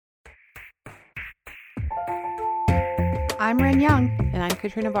I'm Ren Young. And I'm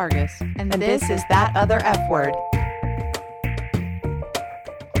Katrina Vargas. And this is That Other F Word.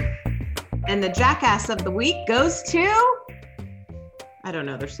 And the jackass of the week goes to... I don't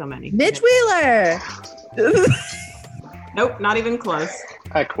know. There's so many. Mitch Wheeler. Nope, not even close.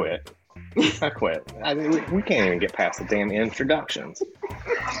 I quit. I mean, we can't even get past the damn introductions.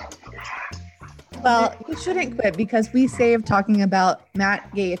 Well, you shouldn't quit because we saved talking about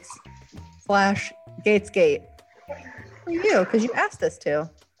Matt Gaetz / Gatesgate for you because you asked us to.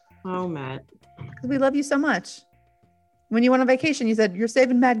 Oh, Matt. Because we love you so much. When you went on vacation, you said, "You're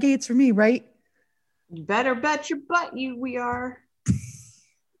saving Matt Gaetz for me, right?" You better bet your butt we are.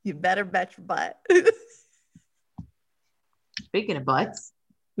 You better bet your butt. Speaking of butts,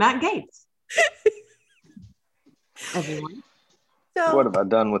 Matt Gaetz. Everyone. So, What have I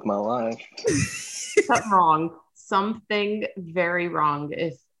done with my life? Something wrong. Something very wrong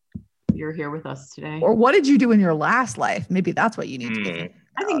if you're here with us today. or what did you do in your last life? Maybe that's what you need to be thinking.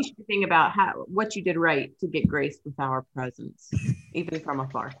 I think you should think about what you did right to get graced with our presence, even from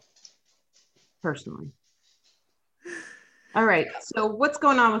afar. Personally. All right. So what's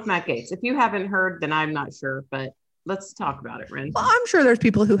going on with Matt Gaetz? If you haven't heard, then I'm not sure, but let's talk about it, Ren. Well, I'm sure there's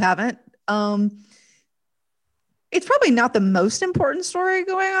people who haven't. It's probably not the most important story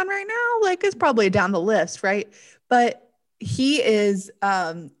going on right now. Like, it's probably down the list, right? But he is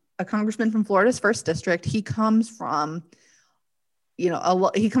a congressman from Florida's first district. He comes from, he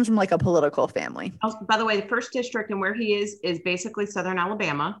comes from like a political family. Oh, by the way, the first district and where he is basically Southern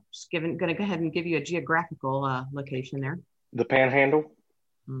Alabama. Just going to go ahead and give you a geographical location there. The Panhandle?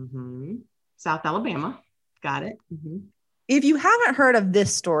 Mm-hmm. South Alabama. Got it. Mm-hmm. If you haven't heard of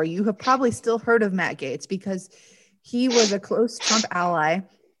this story, you have probably still heard of Matt Gaetz because he was a close Trump ally.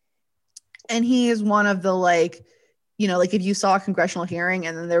 And he is one of the like if you saw a congressional hearing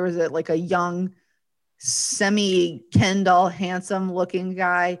and then there was a young, semi-Ken doll, handsome looking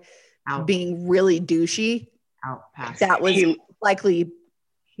guy being really douchey, that was likely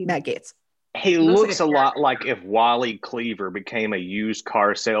Matt Gaetz. He looks a lot like if Wally Cleaver became a used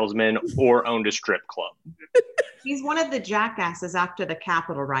car salesman or owned a strip club. He's one of the jackasses after the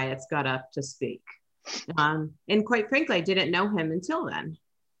Capitol riots got up to speak. And quite frankly, I didn't know him until then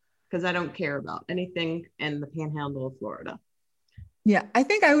because I don't care about anything in the Panhandle of Florida. Yeah, I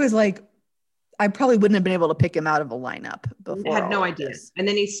think I was like, I probably wouldn't have been able to pick him out of a lineup before. I had no idea. And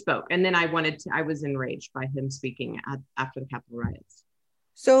then he spoke. And then I was enraged by him speaking after the Capitol riots.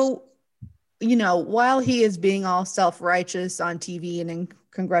 So, while he is being all self-righteous on TV and in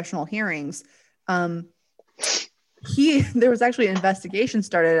congressional hearings, there was actually an investigation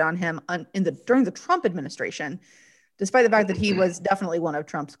started on him during the Trump administration, despite the fact that he was definitely one of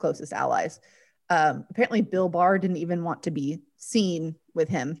Trump's closest allies. Apparently, Bill Barr didn't even want to be seen with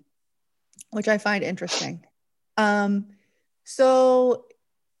him, which I find interesting. So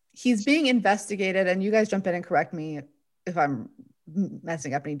he's being investigated, and you guys jump in and correct me if I'm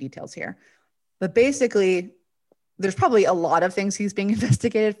messing up any details here. But basically, there's probably a lot of things he's being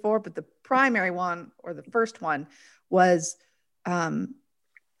investigated for, but the primary one, or the first one, was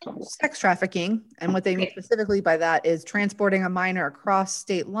sex trafficking. And what they mean specifically by that is transporting a minor across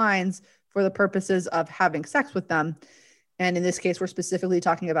state lines for the purposes of having sex with them. And in this case, we're specifically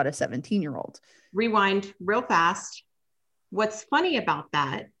talking about a 17-year-old. Rewind real fast. What's funny about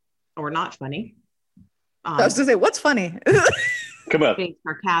that, or not funny? I was going to say, what's funny? Come on. Being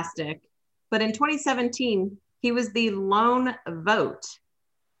sarcastic. But in 2017, he was the lone vote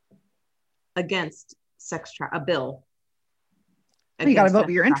against a bill. You got to vote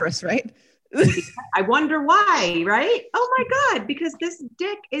with your interests, right? I wonder why, right? Oh my God, because this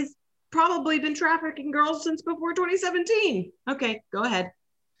dick is probably been trafficking girls since before 2017. Okay, go ahead.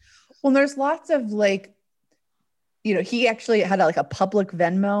 Well, there's lots of he actually had a public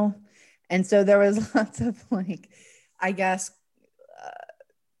Venmo. And so there was lots of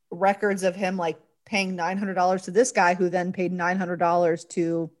records of him paying $900 to this guy who then paid $900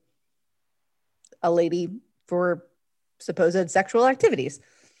 to a lady for supposed sexual activities.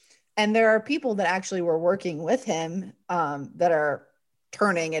 And there are people that actually were working with him that are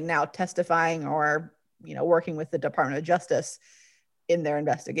turning and now testifying or, working with the Department of Justice in their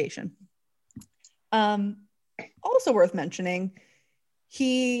investigation. Also worth mentioning,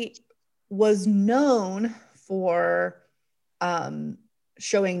 he was known for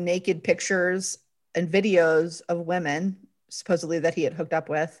showing naked pictures and videos of women, supposedly that he had hooked up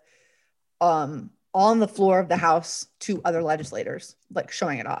with, on the floor of the House to other legislators,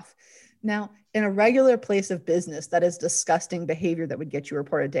 showing it off. Now, in a regular place of business, that is disgusting behavior that would get you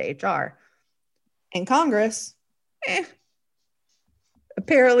reported to HR. In Congress,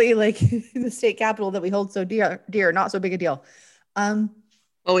 apparently, like in the state capitol that we hold so dear, not so big a deal. Well,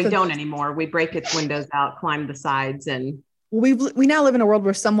 we So don't anymore. We break its windows out, climb the sides, and we now live in a world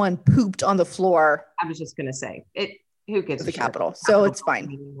where someone pooped on the floor I was just gonna say it. Who gives of a the shit? Capitol, so it's fine.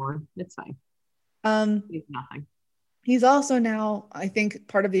 Anymore. It's fine. It's nothing. He's also now, I think,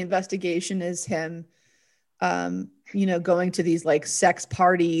 part of the investigation is him, going to these like sex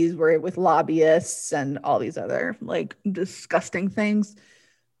parties where with lobbyists and all these other like disgusting things.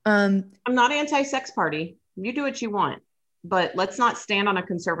 I'm not anti-sex party. You do what you want, but let's not stand on a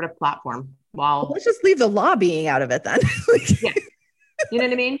conservative platform. Let's just leave the lobbying out of it then. Yeah. You know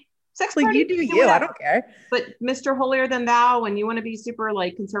what I mean? Sex like party, you do you. I don't care. But Mr. Holier Than Thou, when you want to be super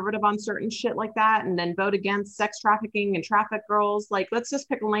like conservative on certain shit like that, and then vote against sex trafficking and traffic girls, like let's just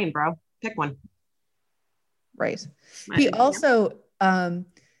pick a lane, bro. Pick one. Right. He also here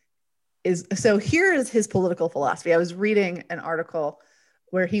is his political philosophy. I was reading an article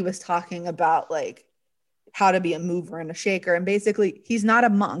where he was talking about like how to be a mover and a shaker, and basically he's not a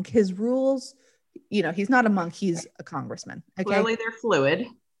monk. His rules, he's not a monk, he's a congressman. Okay? Clearly they're fluid.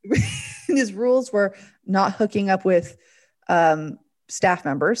 His rules were not hooking up with staff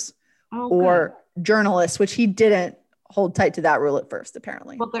members or journalists, which he didn't hold tight to that rule at first,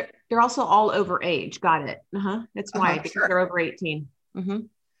 apparently. Well, they're also all over age. Got it. That's why, because they're over 18.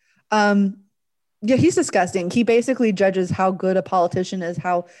 Yeah, he's disgusting. He basically judges how good a politician is,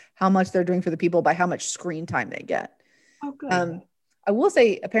 how much they're doing for the people by how much screen time they get. Oh, good. I will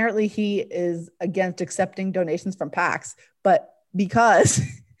say, apparently he is against accepting donations from PACs, but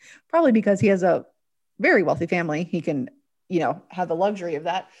probably because he has a very wealthy family, he can, have the luxury of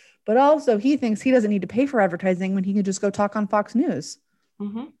that. But also he thinks he doesn't need to pay for advertising when he can just go talk on Fox News.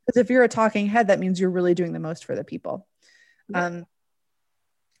 Because if you're a talking head, that means you're really doing the most for the people.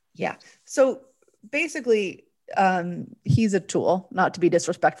 Yeah. So basically, he's a tool, not to be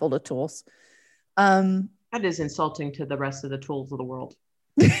disrespectful to tools. That is insulting to the rest of the tools of the world.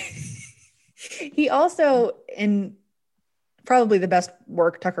 He also, in probably the best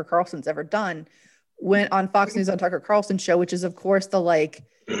work Tucker Carlson's ever done, went on Fox News on Tucker Carlson show, which is of course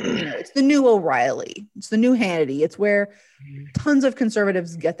it's the new O'Reilly, it's the new Hannity, it's where tons of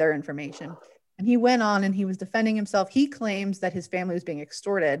conservatives get their information. And he went on and he was defending himself. He claims that his family was being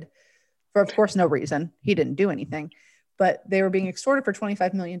extorted for, of course, no reason. He didn't do anything, but they were being extorted for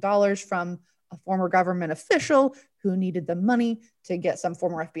 $25 million from a former government official who needed the money to get some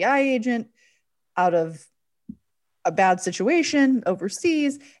former FBI agent out of a bad situation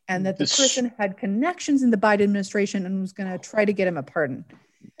overseas, and that the person had connections in the Biden administration and was going to try to get him a pardon.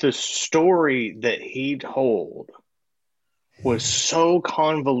 The story that he told was so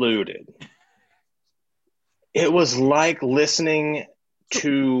convoluted. It was like listening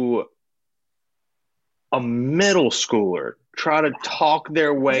to a middle schooler try to talk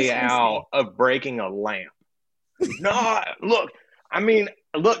their way out of breaking a lamp. No, look,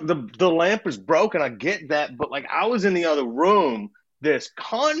 the lamp is broken. I get that. But like, I was in the other room. This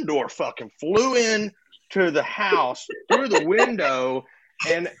condor fucking flew in to the house through the window,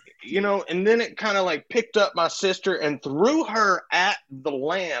 and then it kind of like picked up my sister and threw her at the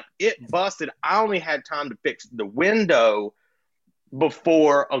lamp. It busted. I only had time to fix the window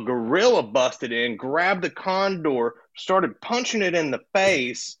before a gorilla busted in, grabbed the condor, started punching it in the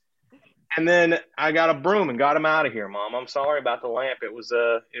face. And then I got a broom and got him out of here, Mom. I'm sorry about the lamp. It was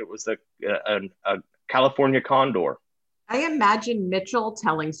a California condor. I imagine Mitchell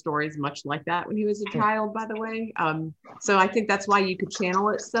telling stories much like that when he was a child, by the way. So I think that's why you could channel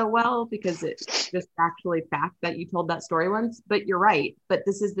it so well, because it's just actually fact that you told that story once. But you're right. But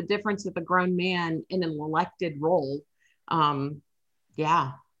this is the difference of a grown man in an elected role.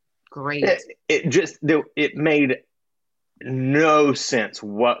 Yeah, great. It made no sense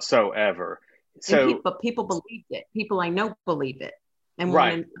whatsoever. So, but people believed it. People I know believe it. And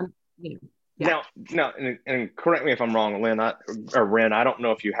right. Yeah. Now, and correct me if I'm wrong, Lynn or Ren. I don't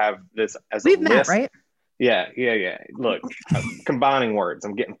know if you have this as We've a met, list. Right? Yeah. Look, combining words,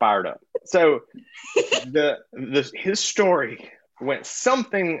 I'm getting fired up. So, his story went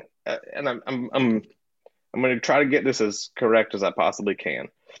something, and I'm going to try to get this as correct as I possibly can.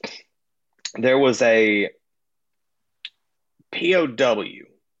 There was a POW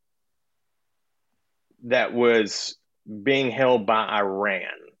that was being held by Iran,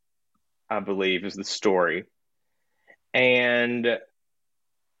 I believe is the story. And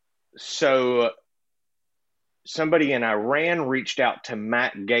so somebody in Iran reached out to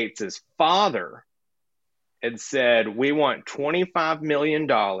Matt Gaetz's father and said, we want $25 million.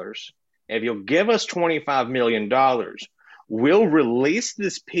 If you'll give us $25 million, we'll release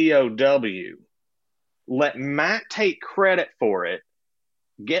this POW, let Matt take credit for it,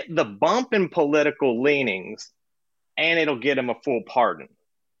 get the bump in political leanings, and it'll get him a full pardon.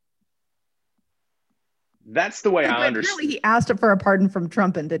 That's the way I understand. Apparently, he asked for a pardon from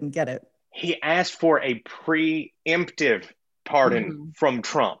Trump and didn't get it. He asked for a preemptive pardon from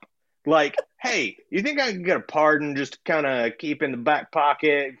Trump. Like, hey, you think I can get a pardon just to kind of keep in the back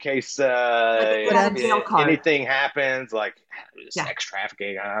pocket in case anything happens, like sex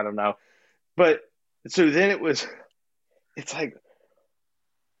trafficking, I don't know. But so then it's like,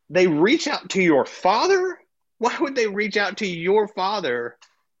 they reach out to your father? Why would they reach out to your father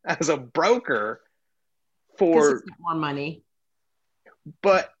as a broker for more money?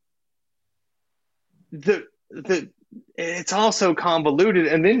 But it's also convoluted.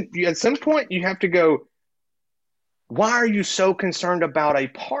 And then at some point you have to go, why are you so concerned about a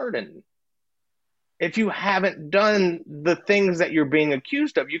pardon if you haven't done the things that you're being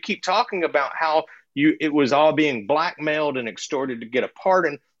accused of? You keep talking about how it was all being blackmailed and extorted to get a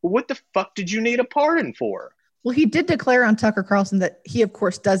pardon. Well, what the fuck did you need a pardon for? Well, he did declare on Tucker Carlson that he, of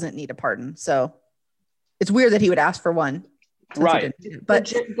course, doesn't need a pardon. So it's weird that he would ask for one. Right.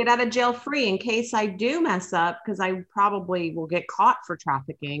 But get out of jail free in case I do mess up, because I probably will get caught for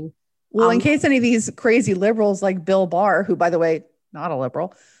trafficking. Well, in case any of these crazy liberals like Bill Barr, who, by the way, not a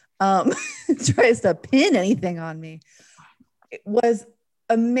liberal, tries to pin anything on me. It was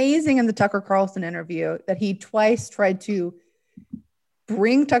amazing in the Tucker Carlson interview that he twice tried to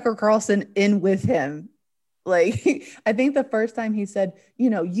bring Tucker Carlson in with him. Like, I think the first time he said, you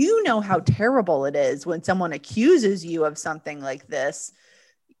know how terrible it is when someone accuses you of something like this.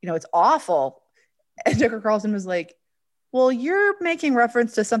 It's awful. And Tucker Carlson was like, well, you're making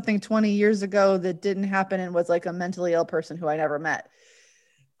reference to something 20 years ago that didn't happen and was like a mentally ill person who I never met.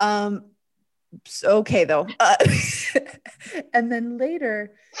 Okay, though. And then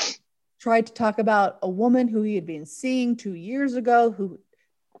later tried to talk about a woman who he had been seeing 2 years ago, who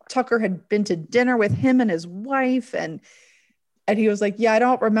Tucker had been to dinner with him and his wife. And he was like, yeah, I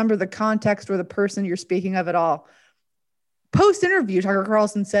don't remember the context or the person you're speaking of at all. Post-interview, Tucker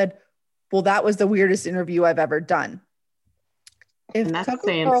Carlson said, well, that was the weirdest interview I've ever done. If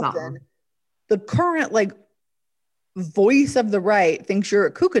Tucker Carlson, the current voice of the right, thinks you're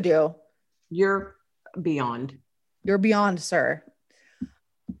a kookadoo, you're beyond. You're beyond, sir.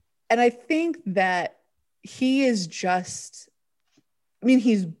 And I think that he is just,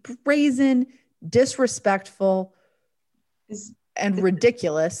 he's brazen, disrespectful, and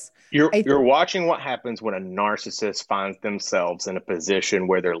ridiculous. You're watching what happens when a narcissist finds themselves in a position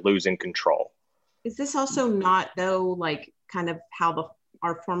where they're losing control. Is this also not, though, kind of how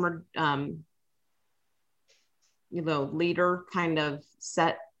our former leader kind of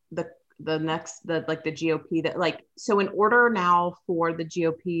set the GOP, that so in order now for the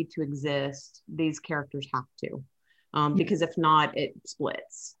GOP to exist, these characters have to, because if not, it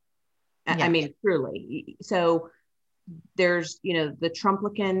splits. Yeah. I mean, truly. So there's, the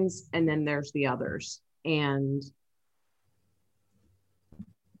Trumplicans, and then there's the others. And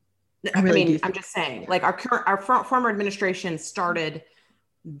I'm just saying, our former administration started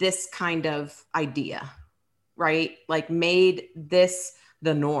this kind of idea, right? Made this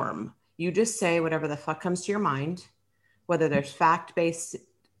the norm. You just say whatever the fuck comes to your mind, whether there's fact-based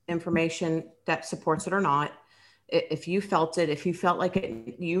information that supports it or not. If you felt it, if you felt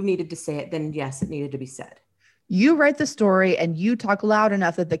like you needed to say it, then yes, it needed to be said. You write the story and you talk loud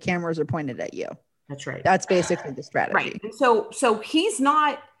enough that the cameras are pointed at you. That's right. That's basically the strategy. Right. And so he's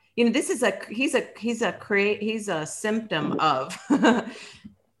not, this is he's a symptom of,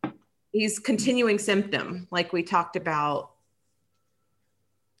 he's continuing symptom. Like we talked about,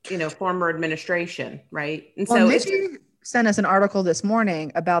 former administration. Right. And so Mitchie sent us an article this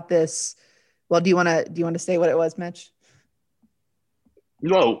morning about this. Well, do you want to say what it was, Mitch?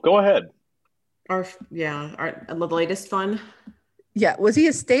 No, go ahead. The latest fund. Yeah. Was he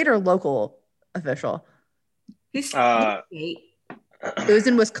a state or local official? He's state. It was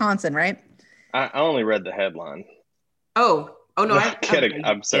in Wisconsin, right? I only read the headline. Oh no, I'm kidding.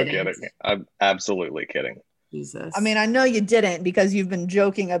 I'm so kidding. I'm absolutely kidding. Jesus. I know you didn't, because you've been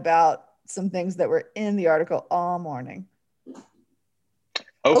joking about some things that were in the article all morning.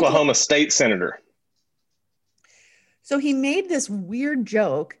 Oklahoma State Senator. So he made this weird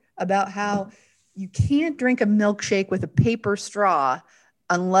joke about how you can't drink a milkshake with a paper straw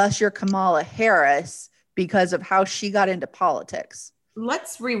unless you're Kamala Harris because of how she got into politics.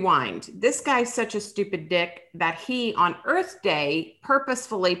 Let's rewind. This guy's such a stupid dick that he, on Earth Day,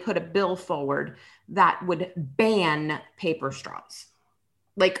 purposefully put a bill forward that would ban paper straws.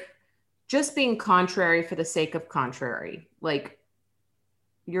 Just being contrary for the sake of contrary.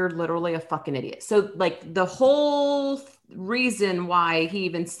 You're literally a fucking idiot. So the whole reason why he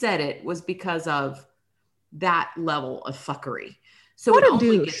even said it was because of that level of fuckery. So What it a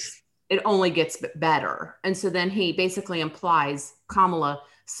only douche. gets better. And so then he basically implies Kamala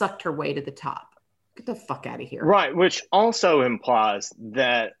sucked her way to the top. Get the fuck out of here. Right, which also implies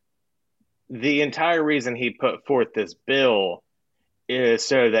that the entire reason he put forth this bill is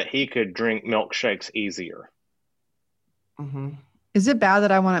so that he could drink milkshakes easier. Mm-hmm. Is it bad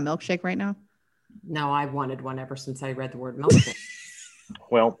that I want a milkshake right now? No, I wanted one ever since I read the word milkshake.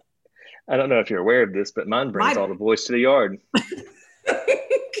 Well, I don't know if you're aware of this, but mine brings all the boys to the yard.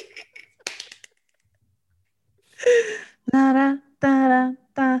 Da, da, da,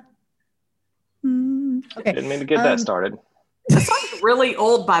 da. Okay. Didn't mean to get that started. That song's really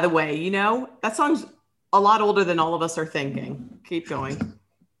old, by the way. You know, that song's a lot older than all of us are thinking. Keep going.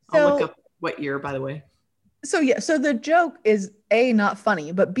 I'll look up what year, by the way. So the joke is A, not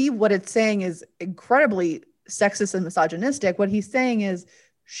funny, but B, what it's saying is incredibly sexist and misogynistic. What he's saying is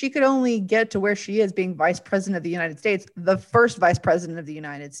she could only get to where she is being vice president of the United States, the first vice president of the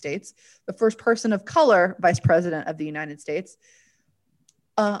United States, the first person of color vice president of the United States,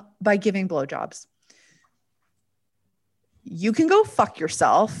 by giving blowjobs. You can go fuck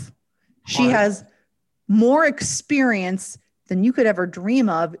yourself. She has more experience than you could ever dream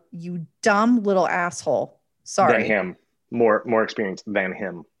of, you dumb little asshole. Sorry. Than him. More experience than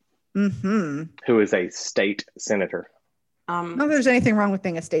him. Mm-hmm. Who is a state senator. Not that there's anything wrong with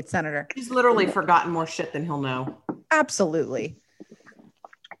being a state senator. He's literally forgotten more shit than he'll know. Absolutely.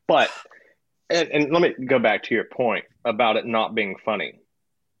 But, and let me go back to your point about it not being funny.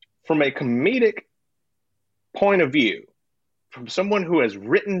 From a comedic point of view, from someone who has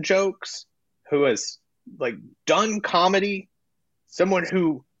written jokes, who has like done comedy, someone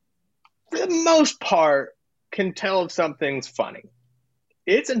who, for the most part, can tell if something's funny.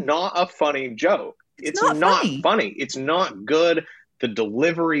 It's not a funny joke. It's not funny. It's not good. The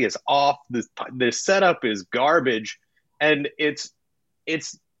delivery is off. The setup is garbage, and it's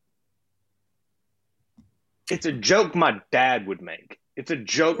a joke my dad would make. It's a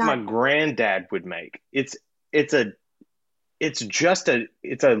joke my granddad would make. It's a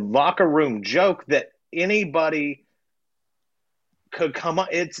locker room joke that anybody could come up.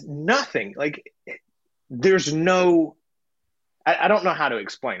 It's nothing. Like, there's no, I don't know how to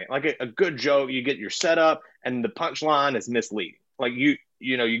explain it. Like a good joke, you get your setup and the punchline is misleading. Like you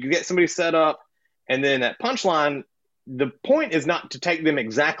get somebody set up and then that punchline, the point is not to take them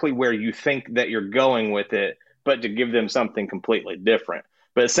exactly where you think that you're going with it, but to give them something completely different.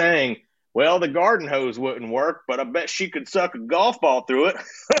 But saying, well, the garden hose wouldn't work, but I bet she could suck a golf ball through it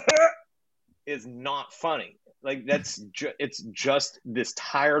is not funny. Like it's just this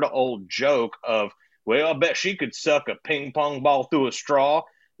tired old joke of, well, I bet she could suck a ping pong ball through a straw.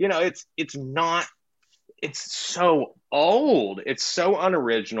 You know, it's so old. It's so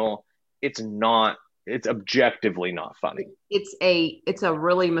unoriginal. It's objectively not funny. It's a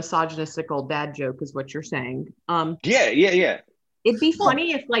really misogynistic old dad joke is what you're saying. Yeah. It'd be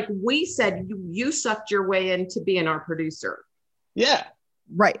funny if like we said you sucked your way into being our producer. Yeah.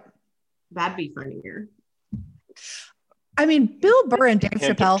 Right. That'd be funnier. I mean, Bill Burr and Dave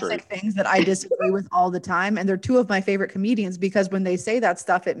Chappelle say things that I disagree with all the time. And they're two of my favorite comedians because when they say that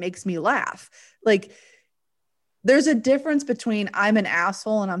stuff, it makes me laugh. Like, there's a difference between I'm an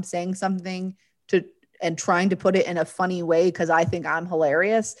asshole and I'm saying something and trying to put it in a funny way because I think I'm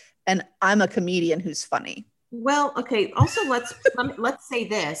hilarious, and I'm a comedian who's funny. Well, okay. Also, let's say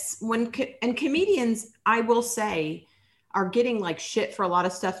this: comedians, I will say, are getting like shit for a lot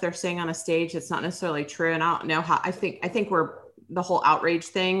of stuff they're saying on a stage that's not necessarily true. And I don't know how. I think the whole outrage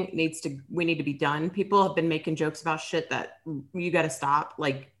thing we need to be done. People have been making jokes about shit that you got to stop,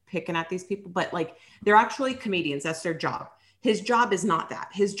 like picking at these people. But like, they're actually comedians. That's their job. His job is not that.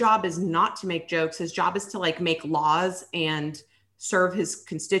 His job is not to make jokes. His job is to like make laws and serve his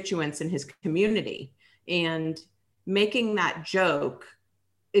constituents in his community. And making that joke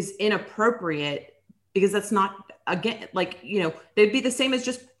is inappropriate because that's not, again, like, they'd be the same as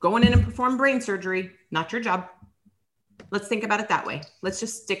just going in and perform brain surgery. Not your job. Let's think about it that way. Let's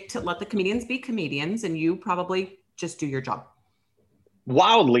just let the comedians be comedians and you probably just do your job.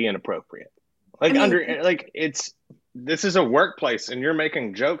 Wildly inappropriate. This is a workplace and you're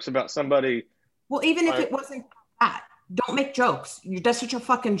making jokes about somebody. Well, even if it wasn't that, don't make jokes. That's just your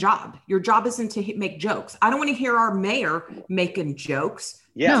fucking job. Your job isn't to make jokes. I don't want to hear our mayor making jokes.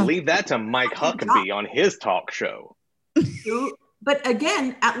 Yeah, no. Leave that to Mike Huckabee on his talk show. But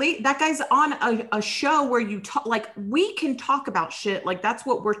again, at least that guy's on a show where you talk, like, we can talk about shit. Like, that's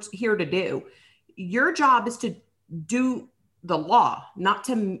what we're here to do. Your job is to do the law, not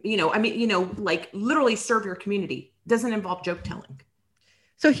to, like literally serve your community. doesn't involve joke telling.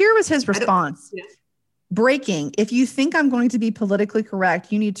 So here was his response. Yeah. Breaking. If you think I'm going to be politically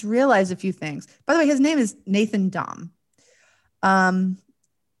correct, you need to realize a few things. By the way, his name is Nathan Dom.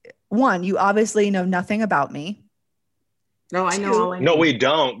 One, you obviously know nothing about me. No, I know all I No, know. we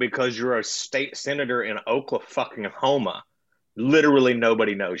don't, because you're a state senator in Oklahoma. Literally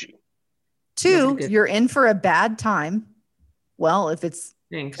nobody knows you. Two, you're in for a bad time. Well, if it's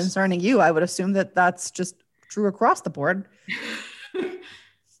Thanks. concerning you, I would assume that that's just true across the board.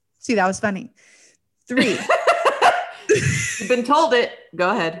 See, that was funny. 3. You've been told it. Go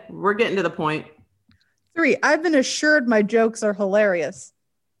ahead. We're getting to the point. 3, I've been assured my jokes are hilarious.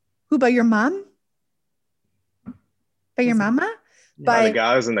 Who, by your mom? By your mama? By the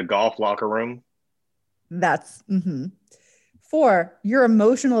guys in the golf locker room. That's 4, your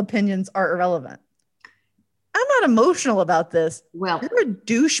emotional opinions are irrelevant. I'm not emotional about this. Well, you're a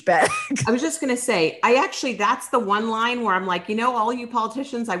douchebag. I was just going to say, that's the one line where I'm like, all you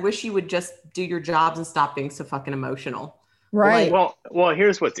politicians, I wish you would just do your jobs and stop being so fucking emotional. Right. Well,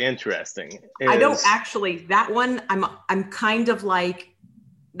 here's what's interesting. I don't actually, that one, I'm kind of like,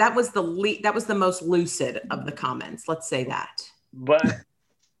 that was the most lucid of the comments. Let's say that. But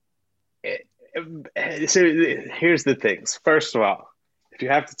so here's the things. First of all, if you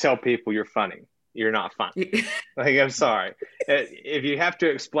have to tell people you're funny, you're not funny. Like, I'm sorry. If you have to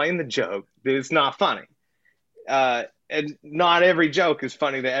explain the joke, it's not funny. And not every joke is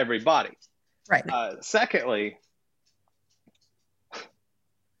funny to everybody. Right. Secondly,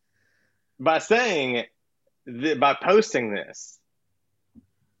 by posting this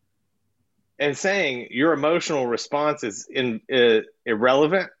and saying your emotional response is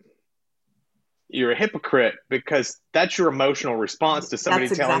irrelevant, you're a hypocrite, because that's your emotional response to somebody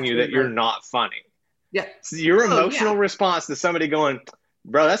telling you that you're not funny. Yeah. So your emotional response to somebody going,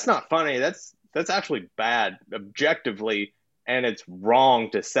 bro, that's not funny. That's actually bad objectively, and it's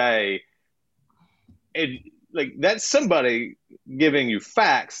wrong to say. That's somebody giving you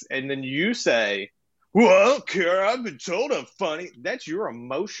facts, and then you say, well, I don't care, I've been told I'm funny. That's your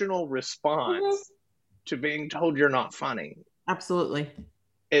emotional response to being told you're not funny. Absolutely.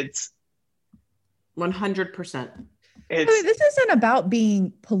 It's 100%. This isn't about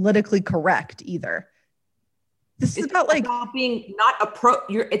being politically correct either. This is about being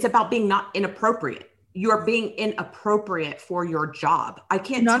it's about being not inappropriate. You're being inappropriate for your job. I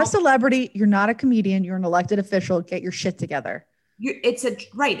can't. You're not a celebrity. You're not a comedian. You're an elected official. Get your shit together. It's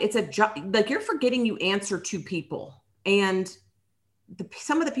a job. Like, you're forgetting you answer to people, and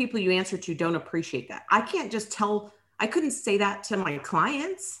some of the people you answer to don't appreciate that. I can't just tell. I couldn't say that to my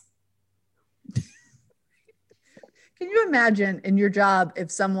clients. Can you imagine in your job if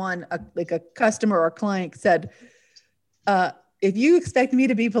someone, like a customer or client, said, if you expect me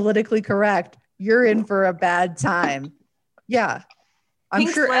to be politically correct, you're in for a bad time? Yeah.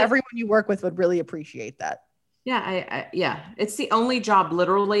 I'm sure everyone you work with would really appreciate that. Yeah. It's the only job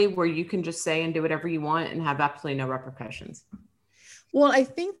literally where you can just say and do whatever you want and have absolutely no repercussions. Well, I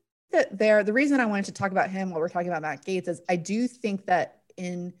think that the reason I wanted to talk about him while we're talking about Matt Gaetz is I do think that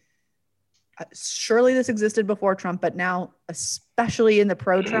surely this existed before Trump, but now, especially in the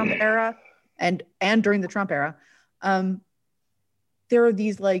pro-Trump era and during the Trump era, there are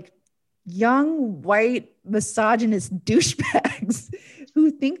these like young white misogynist douchebags who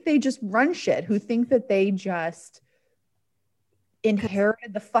think they just run shit, who think that they just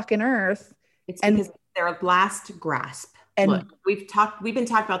inherited the fucking earth. It's because their last grasp. And look, we've been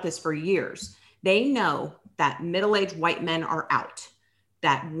talking about this for years. They know that middle-aged white men are out,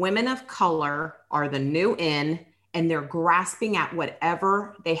 that women of color are the new in, and they're grasping at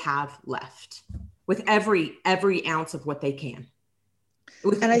whatever they have left with every ounce of what they can.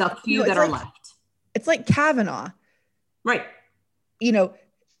 With the few that are left. It's like Kavanaugh. Right.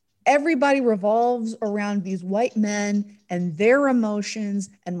 Everybody revolves around these white men and their emotions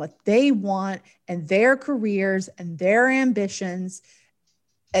and what they want and their careers and their ambitions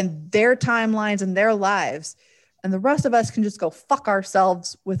and their timelines and their lives. And the rest of us can just go fuck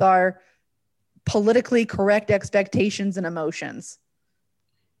ourselves with our politically correct expectations and emotions.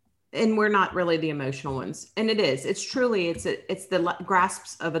 And we're not really the emotional ones. And it's truly the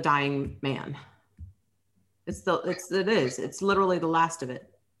grasps of a dying man. It's literally the last of it.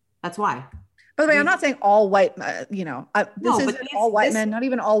 That's why. By the way, I'm not saying all white, all white men, not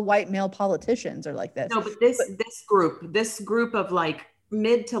even all white male politicians are like this. No, but this group of like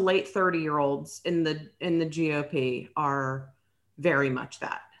mid to late 30-year-olds in the GOP are very much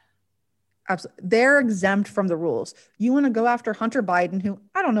that. Absolutely. They're exempt from the rules. You want to go after Hunter Biden, who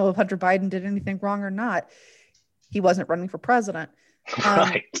I don't know if Hunter Biden did anything wrong or not. He wasn't running for president.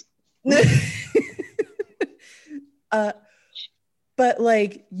 Right. But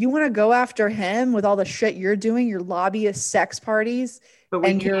like, you want to go after him with all the shit you're doing, your lobbyist sex parties, But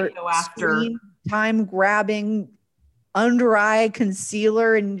we and can't your go after. screen time grabbing under eye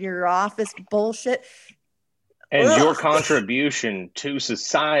concealer in your office bullshit. And Ugh. your contribution to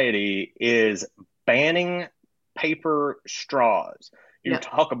society is banning paper straws. You Yep.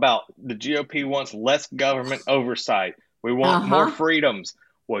 talk about the GOP wants less government oversight. We want more freedoms.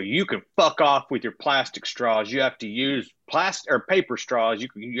 Well, you can fuck off with your plastic straws. You have to use plastic or paper straws.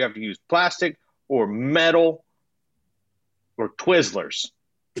 You have to use plastic or metal or Twizzlers.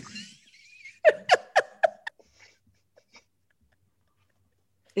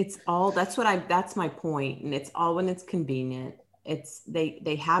 It's all, that's my point. And it's all when it's convenient. It's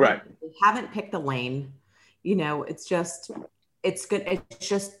they haven't picked a lane. You know, it's good. It's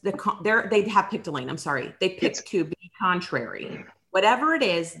just they have picked a lane. I'm sorry. They picked to be contrary. Whatever it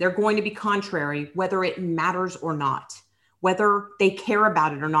is, they're going to be contrary, whether it matters or not, whether they care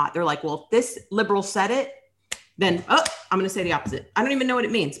about it or not. They're like, well, if this liberal said it, then I'm going to say the opposite. I don't even know what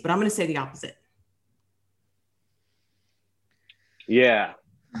it means, but I'm going to say the opposite. Yeah.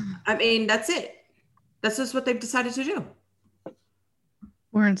 I mean, that's it. That's just what they've decided to do.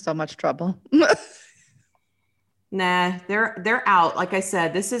 We're in so much trouble. Nah, they're out. Like I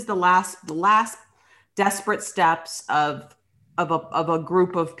said, this is the last desperate steps of a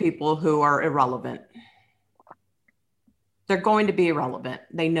group of people who are irrelevant. They're going to be irrelevant.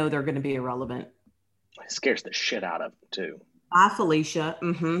 They know they're going to be irrelevant. It scares the shit out of them too. Bye, Felicia.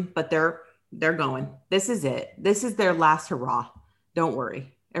 But they're going. This is it. This is their last hurrah. Don't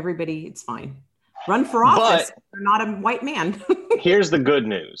worry, everybody. It's fine. Run for office. You're not a white man. Here's the good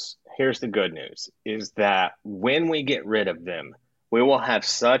news. Is that when we get rid of them, we will have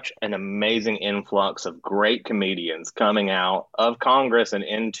such an amazing influx of great comedians coming out of Congress and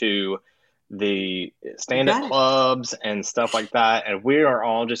into the stand-up clubs and stuff like that. And we are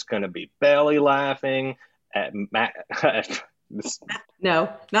all just going to be belly laughing at Matt.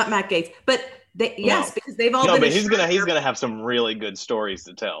 No, not Matt Gaetz, but because they've all. No, but he's gonna have some really good stories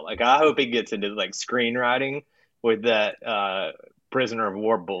to tell. Like, I hope he gets into like screenwriting with that prisoner of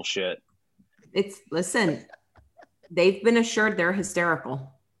war bullshit. Listen, they've been assured they're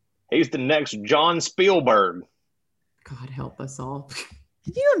hysterical. He's the next John Spielberg. God help us all.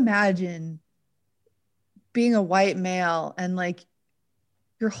 Can you imagine being a white male and like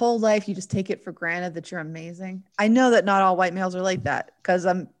your whole life you just take it for granted that you're amazing? I know that not all white males are like that because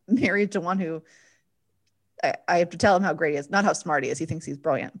I'm married to one who I have to tell him how great he is, not how smart he is. He thinks he's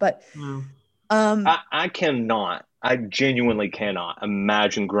brilliant, but I genuinely cannot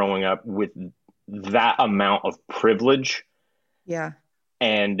imagine growing up with that amount of privilege. Yeah.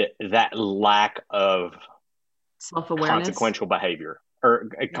 And that lack of self-awareness, consequential behavior or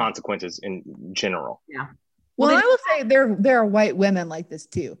consequences in general. Yeah. Well, I will say there are white women like this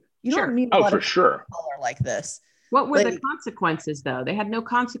too. You don't meet a lot of sure. color like this. What were the consequences though? They had no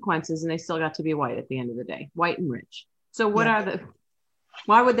consequences and they still got to be white at the end of the day, white and rich. So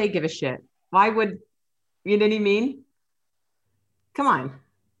why would they give a shit? Why would, you know what I mean? Come on.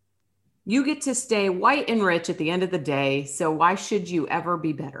 You get to stay white and rich at the end of the day. So why should you ever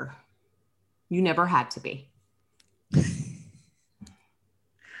be better? You never had to be.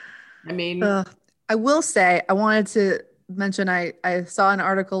 I mean, I will say, I wanted to mention, I saw an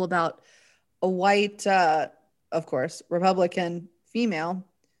article about a white, of course, Republican female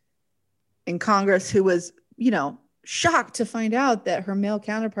in Congress who was, shocked to find out that her male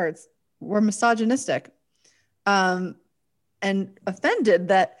counterparts were misogynistic, and offended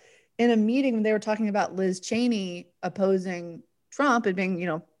that in a meeting when they were talking about Liz Cheney opposing Trump and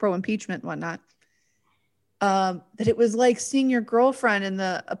being, pro-impeachment and whatnot, that it was like seeing your girlfriend in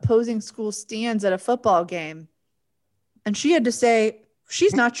the opposing school stands at a football game. And she had to say,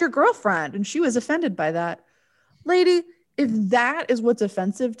 she's not your girlfriend. And she was offended by that. Lady, if that is what's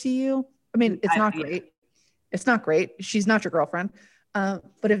offensive to you, I mean, it's not great. It's not great. She's not your girlfriend.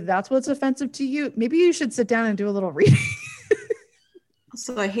 But if that's what's offensive to you, maybe you should sit down and do a little reading.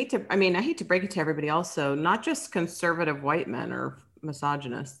 So I hate to break it to everybody also, not just conservative white men are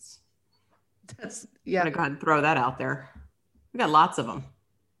misogynists. I'm gonna go ahead and throw that out there. We got lots of them.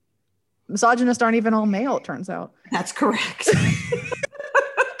 Misogynists aren't even all male, it turns out. That's correct.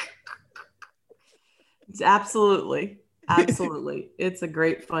 It's absolutely. It's a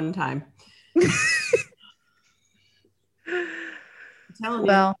great fun time. I'm telling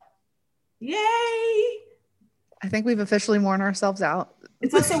you. Yay! I think we've officially worn ourselves out.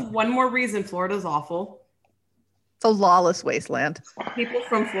 It's also one more reason Florida's awful. It's a lawless wasteland. People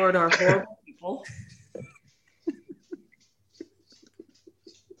from Florida are horrible people.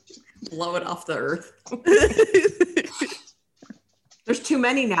 Blow it off the earth. There's too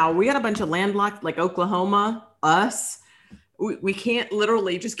many now. We got a bunch of landlocked, like Oklahoma, us. We can't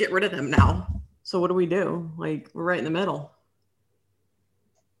literally just get rid of them now. So what do we do? Like, we're right in the middle.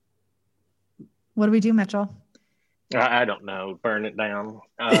 What do we do, Mitchell? I don't know. Burn it down.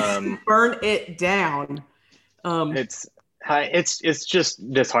 Burn it down. It's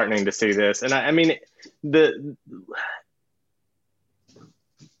just disheartening to see this, and I mean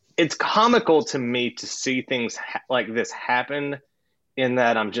it's comical to me to see things like this happen. In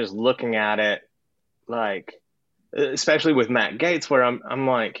that I'm just looking at it, like, especially with Matt Gaetz, where I'm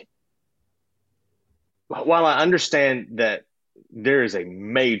like, while I understand that there is a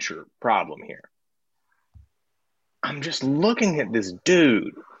major problem here, I'm just looking at this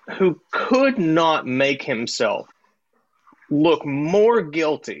dude who could not make himself look more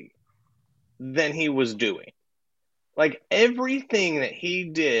guilty than he was doing. Like, everything that he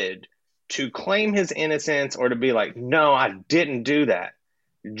did to claim his innocence or to be like, no, I didn't do that,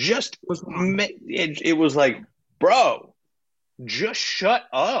 it was like, bro, just shut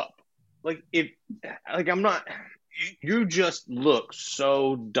up. I'm not, you just look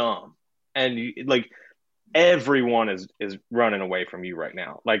so dumb. And everyone is running away from you right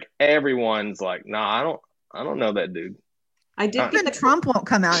now. Like, everyone's like, nah, I don't know that dude. I did. Even Trump won't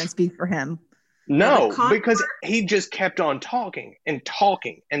come out and speak for him. No, because he just kept on talking and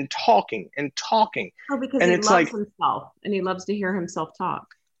talking and talking and talking. Oh, because he loves himself and he loves to hear himself talk.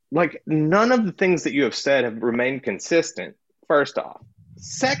 Like, none of the things that you have said have remained consistent, first off.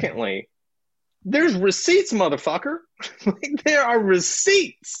 Secondly, there's receipts, motherfucker. There are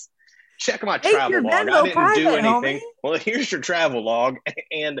receipts. Check my travel log. I didn't do anything. Homie. Well, here's your travel log.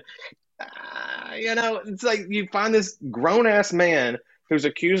 And, it's like you find this grown-ass man who's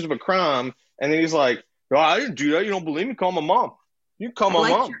accused of a crime, and then he's like, oh, I didn't do that. You don't believe me? Call my mom. You can call my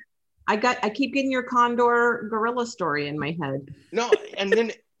mom. I keep getting your Condor gorilla story in my head. No, and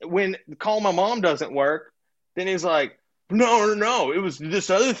then when call my mom doesn't work, then he's like, no. It was this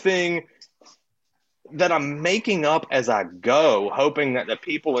other thing that I'm making up as I go, hoping that the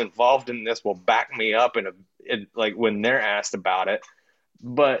people involved in this will back me up like when they're asked about it.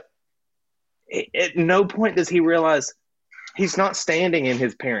 But at no point does he realize he's not standing in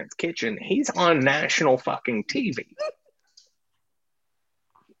his parents' kitchen. He's on national fucking TV.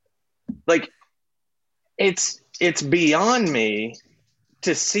 Like, it's beyond me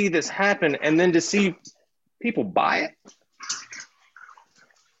to see this happen and then to see people buy it,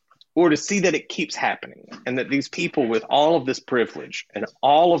 or to see that it keeps happening and that these people with all of this privilege and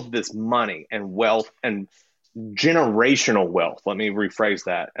all of this money and wealth and generational wealth, let me rephrase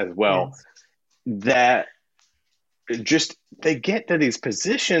that as well, that just they get to these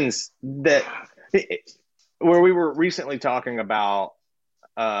positions that where we were recently talking about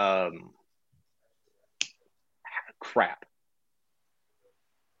crap.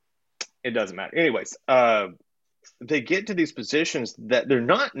 It doesn't matter. Anyways, they get to these positions that they're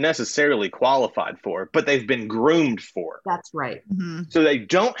not necessarily qualified for, but they've been groomed for. That's right. Mm-hmm. So they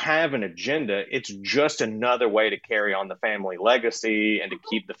don't have an agenda. It's just another way to carry on the family legacy and to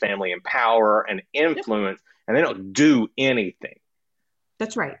keep the family in power and influence. Yep. And they don't do anything.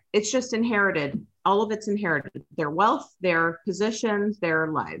 That's right. It's just inherited. All of it's inherited. Their wealth, their positions, their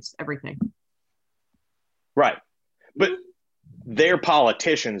lives, everything. Right. But they're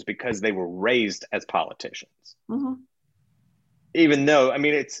politicians because they were raised as politicians. Mm-hmm. Even though, I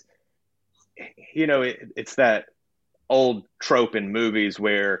mean, it's, it's that old trope in movies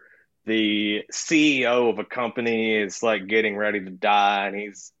where the CEO of a company is like getting ready to die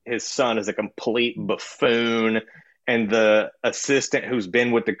and his son is a complete buffoon, and the assistant who's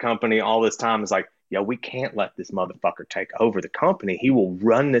been with the company all this time is like, yeah, we can't let this motherfucker take over the company. He will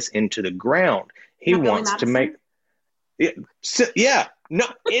run this into the ground. He wants to make it. No,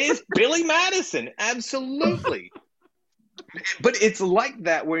 it is Billy Madison. Absolutely. But it's like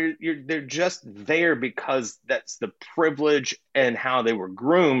that where they're just there because that's the privilege and how they were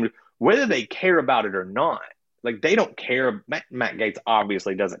groomed, whether they care about it or not. Like, they don't care. Matt Gaetz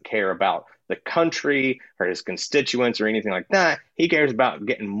obviously doesn't care about the country or his constituents or anything like that. He cares about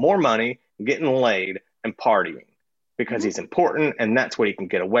getting more money, getting laid, and partying because he's important, and that's what he can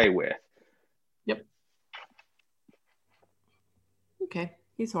get away with. Yep. Okay.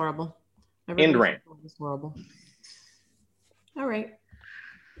 He's horrible. End rant. He's horrible. All right.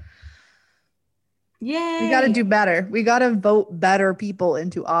 Yay. We got to do better. We got to vote better people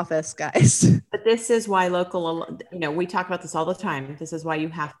into office, guys. But this is why we talk about this all the time. This is why you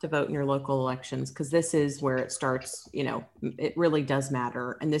have to vote in your local elections, because this is where it starts. It really does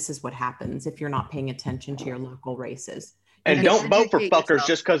matter. And this is what happens if you're not paying attention to your local races. And don't vote for fuckers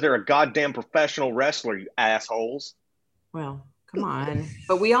just because they're a goddamn professional wrestler, you assholes. Well, come on.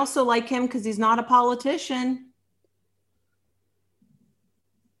 But we also like him because he's not a politician.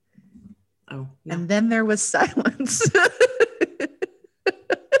 Oh, no. And then there was silence.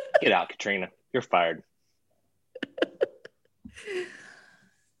 Get out, Katrina. You're fired.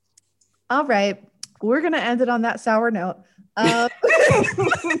 All right. We're going to end it on that sour note. I've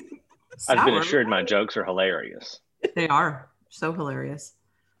been assured my jokes are hilarious. They are so hilarious.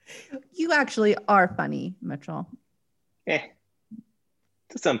 You actually are funny, Mitchell. To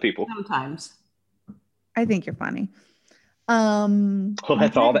some people. Sometimes. I think you're funny. Well,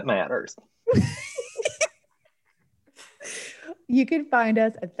 that's all that matters. You can find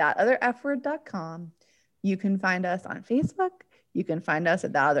us at thatotherfword.com. You can find us on Facebook. You can find us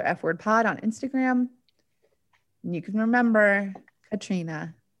at That Other F Word Pod on Instagram. And you can remember,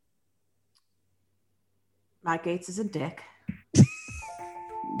 Katrina. Matt Gaetz is a dick.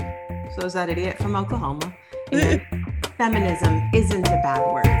 So is that idiot from Oklahoma. And feminism isn't a bad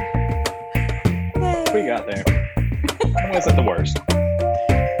word. We got there. It wasn't the worst.